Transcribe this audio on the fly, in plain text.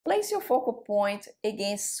Place your focal point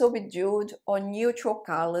against subdued or neutral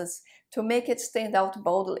colors to make it stand out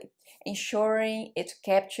boldly, ensuring it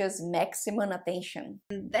captures maximum attention.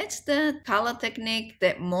 That's the color technique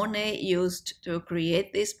that Monet used to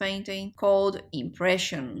create this painting called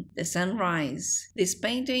Impression, the Sunrise. This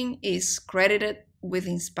painting is credited with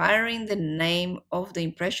inspiring the name of the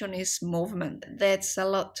Impressionist movement. That's a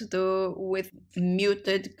lot to do with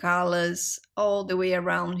muted colors all the way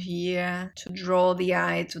around here to draw the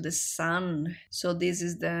eye to the sun. So this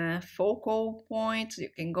is the focal point. You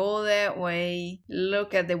can go that way.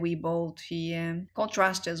 Look at the wee bolt here.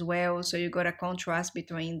 Contrast as well. So you got a contrast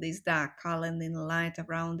between this dark color and then light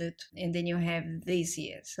around it. And then you have this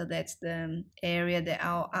here. So that's the area that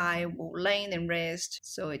our eye will land and rest.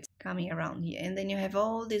 So it's coming around here. And then you have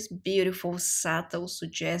all this beautiful subtle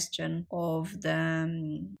suggestion of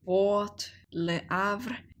the Port Le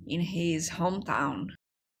Havre in his hometown.